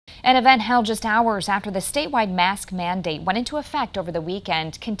An event held just hours after the statewide mask mandate went into effect over the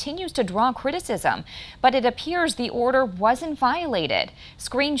weekend continues to draw criticism, but it appears the order wasn't violated.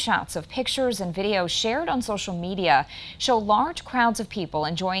 Screenshots of pictures and videos shared on social media show large crowds of people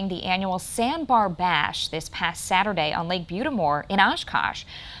enjoying the annual Sandbar Bash this past Saturday on Lake Butamore in Oshkosh.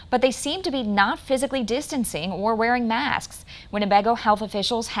 But they seem to be not physically distancing or wearing masks. Winnebago health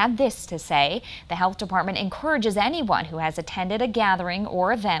officials had this to say. The health department encourages anyone who has attended a gathering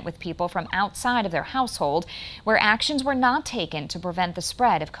or event with people from outside of their household where actions were not taken to prevent the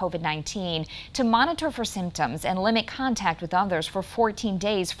spread of COVID-19 to monitor for symptoms and limit contact with others for 14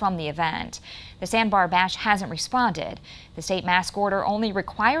 days from the event. The Sandbar Bash hasn't responded. The state mask order only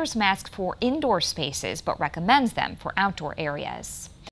requires masks for indoor spaces but recommends them for outdoor areas.